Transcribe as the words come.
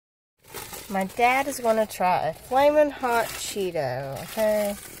My dad is going to try a flaming hot Cheeto,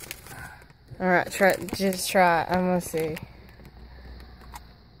 okay? Alright, just try it. I'm going to see.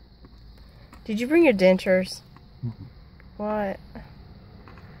 Did you bring your dentures? Mm-mm. What?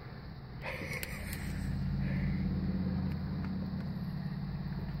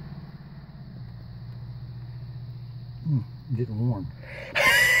 Getting warm.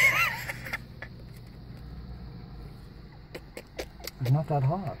 It's not that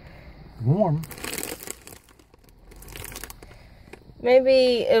hot. Warm.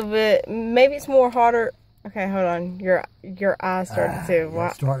 Maybe it's more hotter. Okay, hold on. Your eyes started to. Yeah,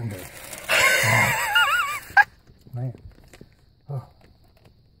 it's starting to. Man. Oh.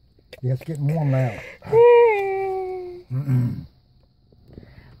 Yeah, it's getting warm now.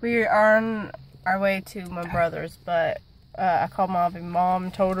 We are on our way to my brother's, but I called Mom and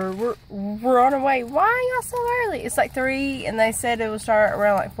Mom told her we're on our way. Why are y'all so early? It's like 3, and they said it would start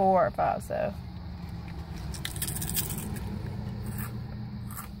around like 4 or 5. So.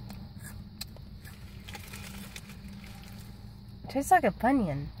 It tastes like a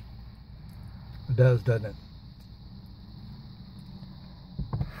Funyun. It does, doesn't it?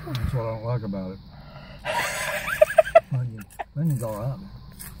 That's what I don't like about it. Funyun's all right.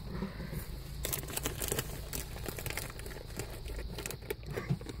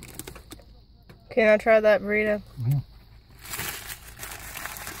 Can I try that burrito? Yeah.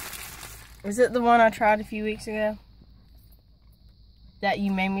 Is it the one I tried a few weeks ago? That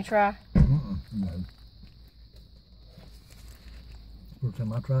you made me try? No. First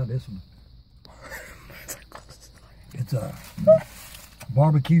time I tried this one. It's a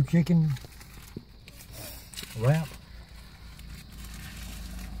barbecue chicken wrap.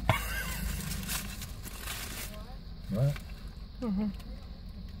 Right? Mm-hmm.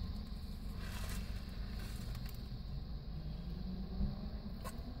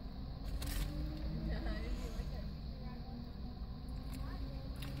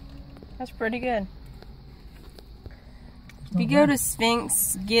 That's pretty good. If you go to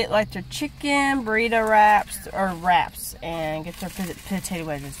Sphinx, get like their chicken burrito wraps and get their potato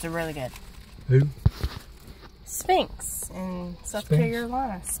wedges. They're really good. Who? Sphinx in South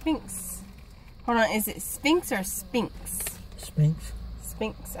Carolina. Sphinx. Hold on, is it Sphinx or Sphinx? Sphinx.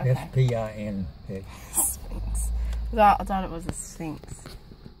 Sphinx. Okay. S-P-I-N-X. Sphinx. I thought it was a Sphinx.